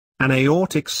An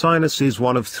aortic sinus is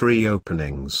one of three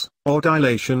openings, or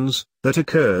dilations, that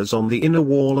occurs on the inner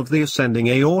wall of the ascending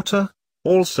aorta,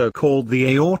 also called the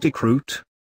aortic root.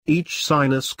 Each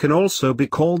sinus can also be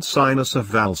called sinus of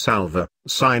valsalva,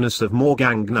 sinus of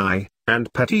Morgagni,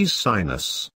 and Petty's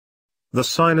sinus. The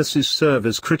sinuses serve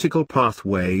as critical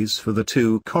pathways for the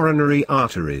two coronary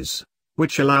arteries,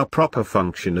 which allow proper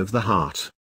function of the heart.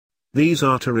 These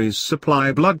arteries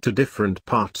supply blood to different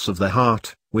parts of the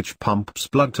heart, which pumps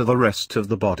blood to the rest of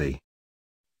the body.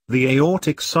 The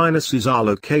aortic sinuses are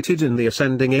located in the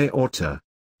ascending aorta.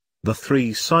 The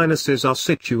three sinuses are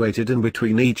situated in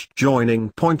between each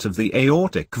joining point of the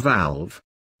aortic valve.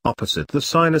 Opposite the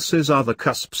sinuses are the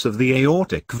cusps of the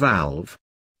aortic valve.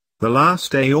 The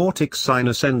last aortic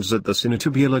sinus ends at the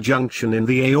sinotubular junction in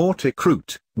the aortic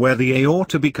root, where the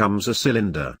aorta becomes a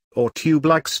cylinder, or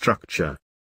tube-like structure.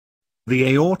 The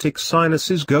aortic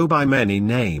sinuses go by many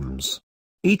names.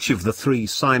 Each of the three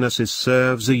sinuses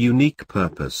serves a unique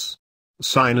purpose.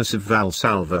 Sinus of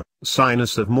valsalva,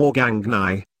 sinus of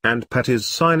Morgagni, and Petty's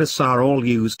sinus are all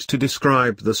used to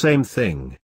describe the same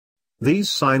thing.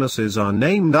 These sinuses are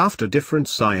named after different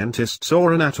scientists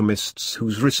or anatomists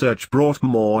whose research brought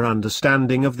more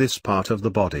understanding of this part of the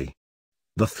body.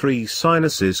 The three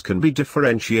sinuses can be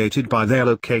differentiated by their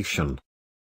location.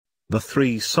 The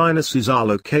three sinuses are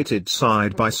located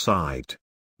side by side.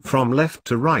 From left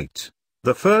to right,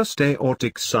 the first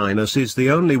aortic sinus is the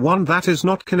only one that is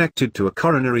not connected to a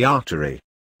coronary artery.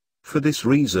 For this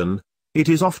reason, it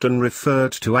is often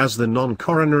referred to as the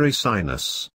non-coronary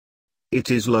sinus.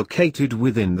 It is located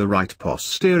within the right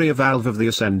posterior valve of the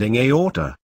ascending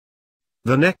aorta.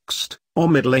 The next, or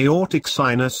middle aortic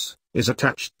sinus, is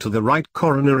attached to the right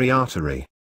coronary artery.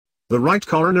 The right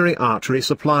coronary artery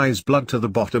supplies blood to the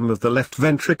bottom of the left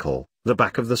ventricle, the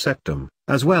back of the septum,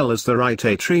 as well as the right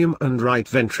atrium and right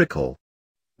ventricle.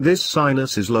 This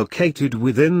sinus is located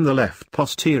within the left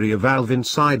posterior valve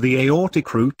inside the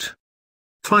aortic root.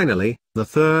 Finally, the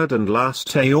third and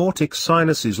last aortic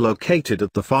sinus is located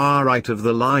at the far right of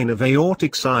the line of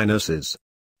aortic sinuses.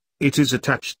 It is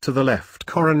attached to the left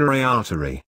coronary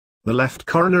artery. The left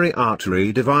coronary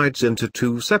artery divides into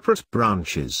two separate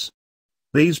branches.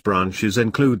 These branches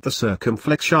include the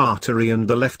circumflex artery and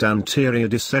the left anterior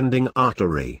descending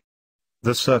artery.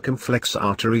 The circumflex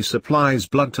artery supplies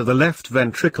blood to the left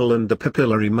ventricle and the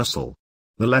papillary muscle.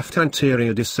 The left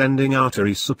anterior descending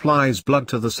artery supplies blood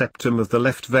to the septum of the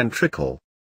left ventricle.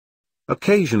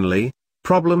 Occasionally,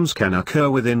 problems can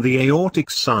occur within the aortic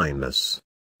sinus.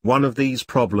 One of these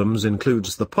problems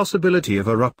includes the possibility of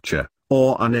a rupture,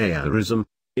 or aneurysm,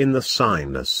 in the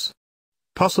sinus.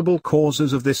 Possible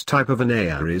causes of this type of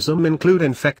aneurysm include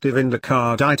infective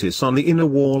endocarditis on the inner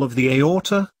wall of the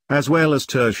aorta, as well as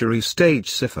tertiary stage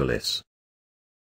syphilis.